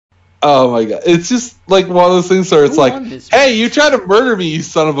Oh my god. It's just like one of those things where it's like, hey, you tried to murder me, you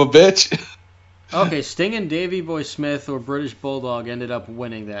son of a bitch. Okay, Sting and Davey Boy Smith or British Bulldog ended up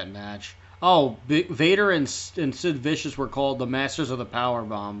winning that match. Oh, Vader and Sid Vicious were called the Masters of the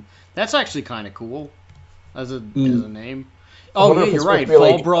Powerbomb. That's actually kind of cool as a name. Oh, yeah, you're right.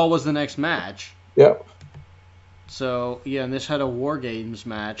 Fall Brawl was the next match. Yep. So, yeah, and this had a War Games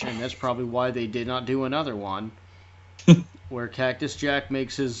match, and that's probably why they did not do another one. Where Cactus Jack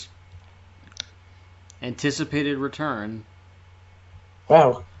makes his anticipated return.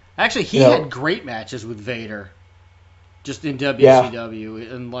 Wow. Actually, he had great matches with Vader. Just in WCW.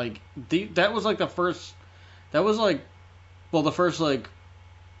 Yeah. And, like, that was, like, the first... That was, like... Well, the first, like...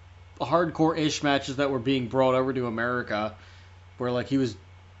 hardcore-ish matches that were being brought over to America. Where, like, he was...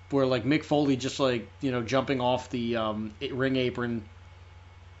 Where, like, Mick Foley just, like, you know, jumping off the ring apron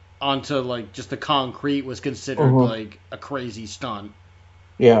onto, like, just the concrete was considered, like, a crazy stunt.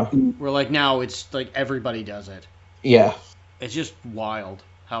 Yeah. Where, like, now it's, like, everybody does it. Yeah. It's just wild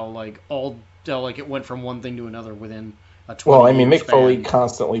how, like, it went from one thing to another within a 20 Well, I mean, Mick span. Foley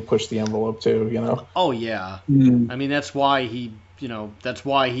constantly pushed the envelope, too, you know? Oh, yeah. I mean, that's why he's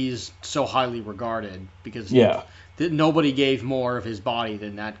so highly regarded. Because nobody gave more of his body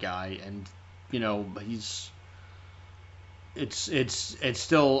than that guy. And, you know, it's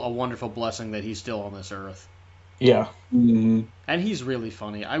still a wonderful blessing that he's still on this earth. Yeah. And he's really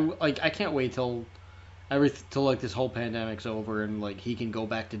funny. I can't wait till like this whole pandemic's over and like he can go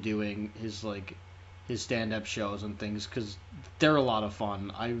back to doing his stand-up shows and things because they're a lot of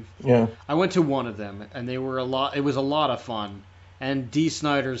fun. I went to one of them and it was a lot of fun. And Dee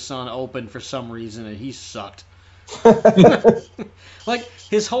Snider's son opened for some reason and he sucked. Like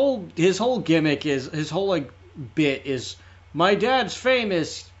his whole gimmick is his whole like bit is my dad's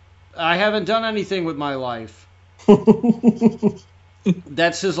famous. I haven't done anything with my life.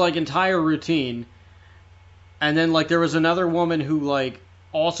 That's his like entire routine. And then like there was another woman who like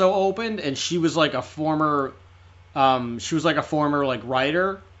also opened and she was like a former like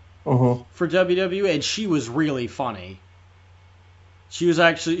writer for WWE and she was really funny. She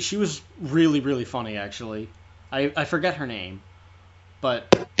was really, really funny actually. I forget her name.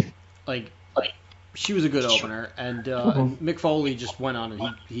 But like she was a good opener, and Mick Foley just went on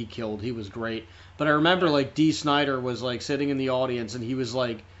and he killed. He was great. But I remember like Dee Snider was like sitting in the audience and he was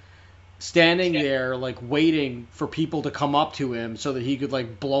like standing there like waiting for people to come up to him so that he could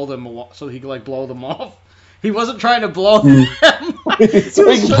like blow them off. He wasn't trying to blow them. Oh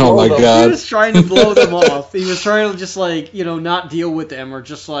my god! He was trying to blow them off. He was trying to just like not deal with them or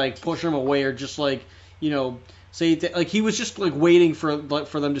just like push them away or just like say like he was just like waiting for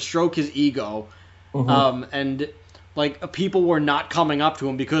them to stroke his ego. And like people were not coming up to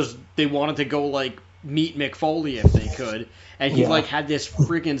him because they wanted to go like meet Mick Foley if they could, and he like had this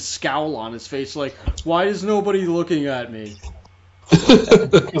freaking scowl on his face like, why is nobody looking at me?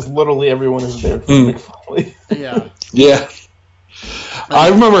 Because literally everyone is there for Mick Foley. Yeah. I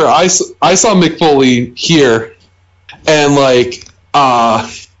remember I saw Mick Foley here, and like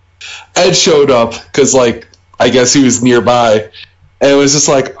Ed showed up because like I guess he was nearby. And it was just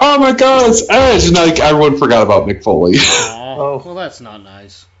like, oh my god, it's Edge! And like everyone forgot about Mick Foley. Oh, well, that's not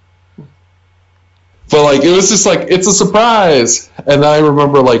nice. But like it was just like it's a surprise. And I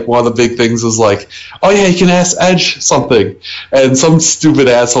remember like one of the big things was like, oh yeah, you can ask Edge something. And some stupid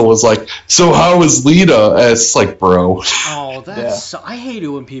asshole was like, so how was Lita? And it's like, bro. Oh, that's so, I hate it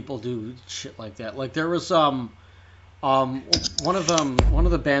when people do shit like that. Like there was one of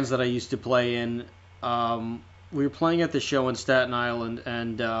the bands that I used to play in. We were playing at the show in Staten Island,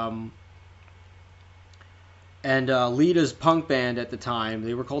 and Lita's punk band at the time,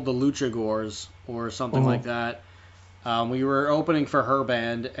 they were called the Luchagors or something like that. We were opening for her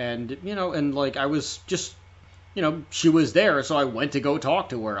band, and and like I was just, she was there, so I went to go talk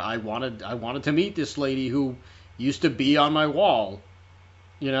to her. I wanted to meet this lady who used to be on my wall,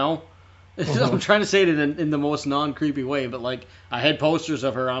 I'm trying to say it in the most non-creepy way, but like I had posters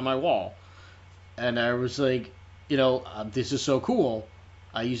of her on my wall, and I was like, this is so cool.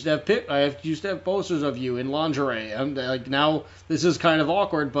 I used to have posters of you in lingerie. I'm like, now this is kind of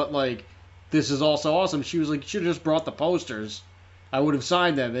awkward, but like this is also awesome. She was like, you should have just brought the posters. I would have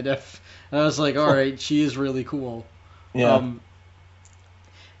signed them. And I was like, all right, she is really cool. Yeah.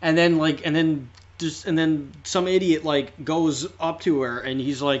 And then some idiot like goes up to her and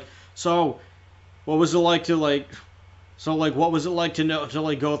he's like, so what was it like to like? So, like, what was it like to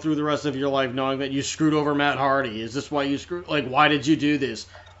go through the rest of your life knowing that you screwed over Matt Hardy? Is this why you screwed? Like, why did you do this?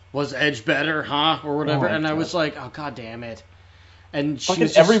 Was Edge better, huh? Or whatever. And I was like, oh, god damn it. And she fucking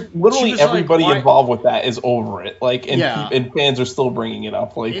was just, literally everybody like, involved with that is over it. Like, and, Yeah. and fans are still bringing it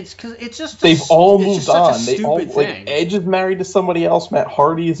up. Like, it's because it's just they've all moved on. Such a They all stupid like thing. Edge is married to somebody else. Matt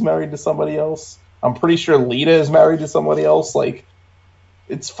Hardy is married to somebody else. I'm pretty sure Lita is married to somebody else. Like,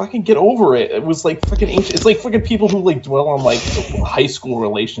 it's fucking get over it. It was like fucking ancient. It's like fucking people who like dwell on like high school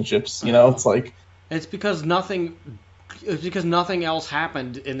relationships. You know, it's like it's because nothing else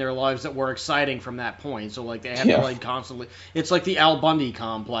happened in their lives that were exciting from that point. So like they had to like constantly. It's like the Al Bundy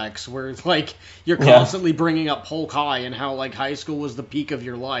complex where it's like you're constantly bringing up Polk High and how like high school was the peak of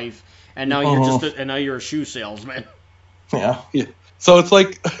your life, and now you're a shoe salesman. Yeah. So it's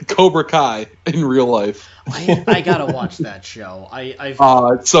like Cobra Kai in real life. I gotta watch that show.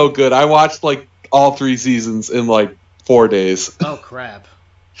 It's so good. I watched like all 3 seasons in like 4 days. Oh crap!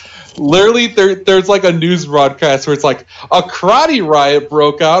 Literally, there's like a news broadcast where it's like a karate riot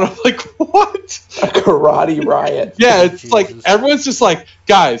broke out. I'm like, what? A karate riot. Yeah, it's Jesus. Like everyone's just like,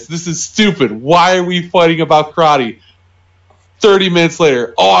 guys, this is stupid. Why are we fighting about karate? 30 minutes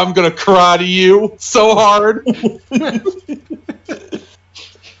later, I'm gonna karate you so hard.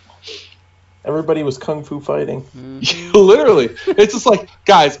 Everybody was kung fu fighting. Literally. It's just like,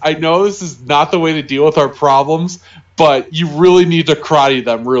 guys, I know this is not the way to deal with our problems, but you really need to karate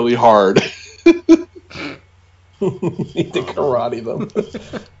them really hard. Need to karate them.